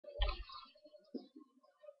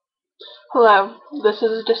Hello, this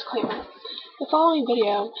is a disclaimer. The following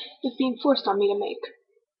video is being forced on me to make,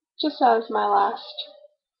 just as my last,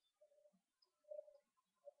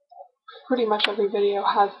 pretty much every video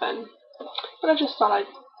has been. But I just thought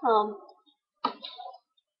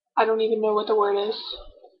I don't even know what the word is.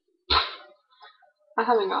 I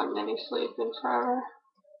haven't gotten any sleep in forever,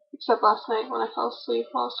 except last night when I fell asleep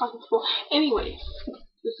while I was talking to people. Anyways,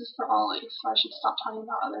 this is for OLLIE, so I should stop talking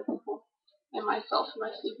about other people and myself and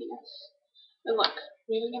my sleepiness. And look,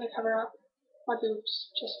 I'm even going to cover up my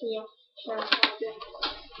boobs just for you.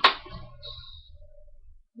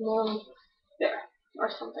 There, or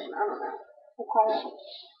something, I don't know. I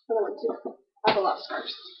have a lot of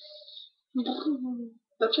scars.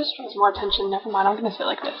 That just draws more attention. Never mind, I'm going to say it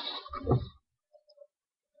like this.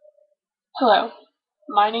 Hello,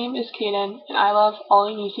 my name is Kaden, and I love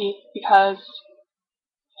OLLIE NECE because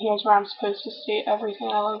here's where I'm supposed to state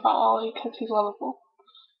everything I love about OLLIE because he's lovable.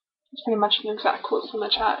 It's pretty much an exact quote from the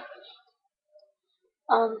chat.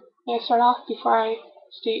 May I start off before I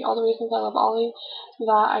state all the reasons I love OLLIE, that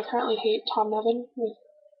I currently hate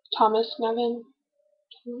Tomas Nevin,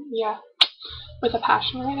 yeah, with a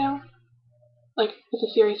passion right now. Like, with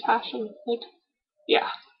a serious passion. Like, yeah.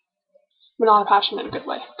 But not a passion in a good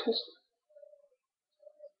way, because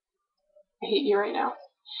I hate you right now.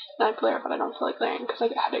 And I glare, but I don't feel like glaring, because I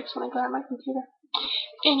get headaches when I glare at my computer.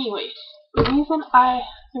 Anyways, the reasons I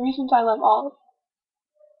love OLLIE.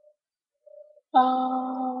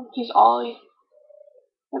 He's OLLIE.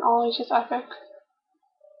 And OLLIE's just epic.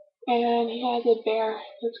 And he has a bear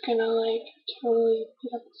that's gonna, like, totally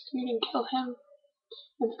pick up this dude and kill him.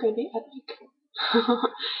 It's gonna be epic.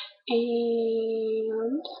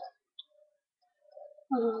 And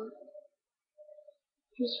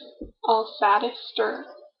he's all saddest, or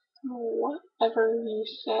whatever you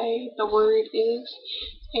say the word is,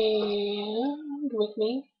 and with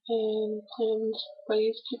me, and plans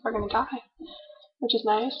ways people are gonna die, which is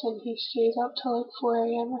nice. And he stays up till like 4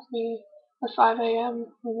 a.m. with me, or 5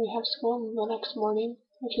 a.m. when we have school the next morning,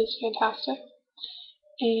 which is fantastic.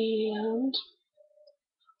 And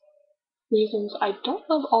reasons I don't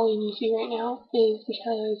love OLLIE NECE right now is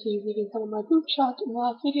because he's making fun of my boob shots in the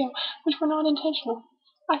last video, which were not intentional.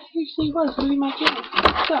 I seriously was moving my camera.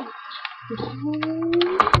 So,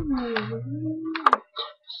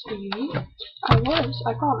 see,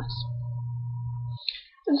 I promise.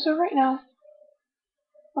 And so right now,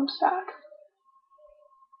 I'm sad.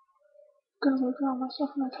 I'm gonna drown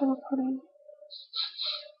myself in a tub of pudding.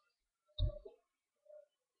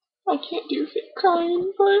 I can't do fake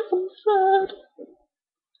crying, but I'm sad.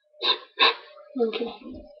 I'm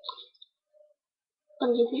kidding. But I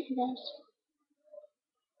do hate you guys.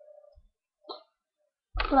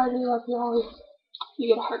 But I do love you, OLLIE. You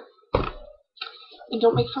get a heart. And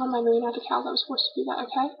don't make fun of my marine after cows. I was forced to do that,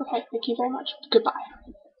 okay? Okay, thank you very much. Goodbye.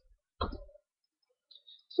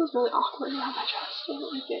 This is really awkward around my chest. I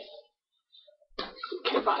don't like it.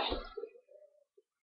 Okay, bye.